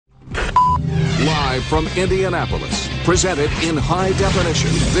Live from Indianapolis, presented in high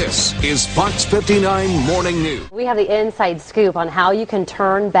definition, this is Fox 59 Morning News. We have the inside scoop on how you can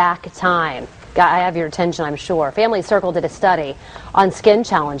turn back time. I have your attention, I'm sure. Family Circle did a study on skin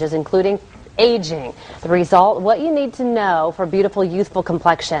challenges, including aging. The result, what you need to know for beautiful, youthful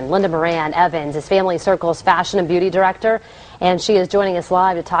complexion. Linda Moran Evans is Family Circle's fashion and beauty director, and she is joining us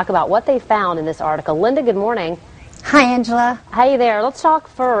live to talk about what they found in this article. Linda, good morning. Hi, Angela. Hey there. Let's talk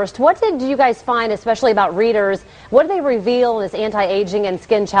first. What did you guys find, especially about readers? What did they reveal in this anti-aging and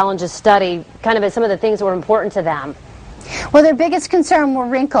skin challenges study, kind of as some of the things that were important to them? Well, their biggest concern were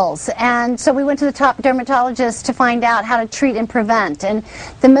wrinkles, and so we went to the top dermatologist to find out how to treat and prevent. And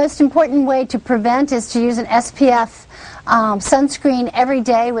the most important way to prevent is to use an SPF sunscreen every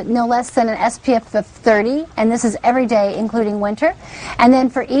day with no less than an SPF of 30, and this is every day, including winter. And then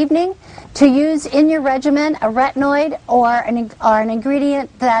for evening, to use in your regimen a retinoid or an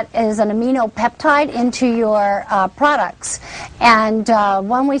ingredient that is an amino peptide into your products. And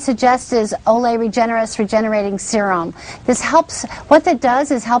one we suggest is Olay Regenerist Regenerating Serum. This helps, what that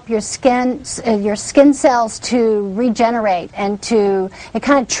does is help your skin cells to regenerate, and it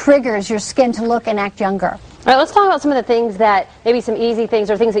kind of triggers your skin to look and act younger. All right, let's talk about some of the things that, maybe some easy things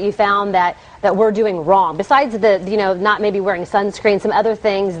or things that you found that we're doing wrong. Besides the, not maybe wearing sunscreen, some other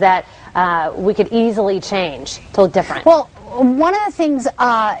things that we could easily change to look different. Well, one of the things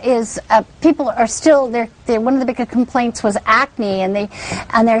is people are still, one of the big complaints was acne,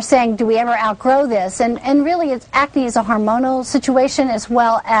 and they're saying, do we ever outgrow this? And really, acne is a hormonal situation as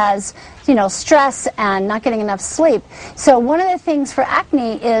well as stress and not getting enough sleep. So one of the things for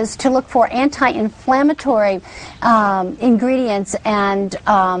acne is to look for anti-inflammatory ingredients and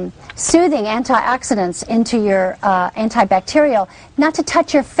soothing antioxidants into your antibacterial. Not to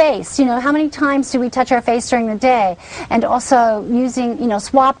touch your face. How many times do we touch our face during the day? And also using,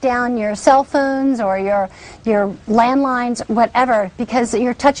 swap down your cell phones or your landlines, whatever, because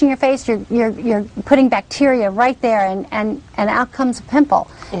you're touching your face, you're putting bacteria right there, and out comes a pimple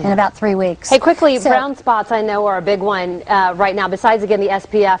in about 3 weeks. Hey, quickly, brown spots I know are a big one right now, besides, again, the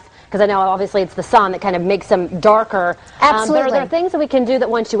SPF, because I know obviously it's the sun that kind of makes them darker. Absolutely. But are there things that we can do that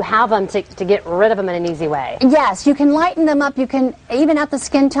once you have them to get rid of them in an easy way? Yes, you can lighten them up. You can even out the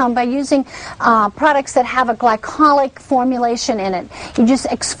skin tone by using products that have a glycolic formulation in it. You just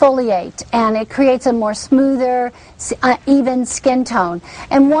exfoliate, and it creates a more smoother, even skin tone.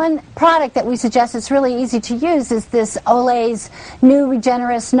 And one product that we suggest that's really easy to use is this Olay's new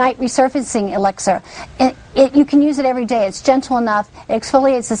Regenerist Night Resurfacing Elixir. You can use it every day. It's gentle enough, it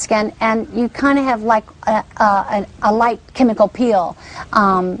exfoliates the skin, and you kind of have like a light chemical peel.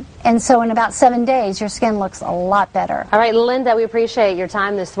 And so in about 7 days, your skin looks a lot better. All right, Linda, we appreciate your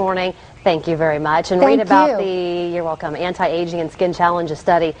time this morning. Thank you very much. And read about you're welcome, Anti-Aging and Skin Challenges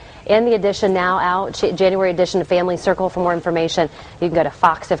study in the edition now out, January edition of Family Circle. For more information, you can go to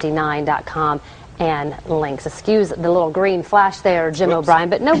fox59.com and links. Excuse the little green flash there, Jim O'Brien,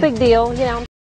 but no big deal,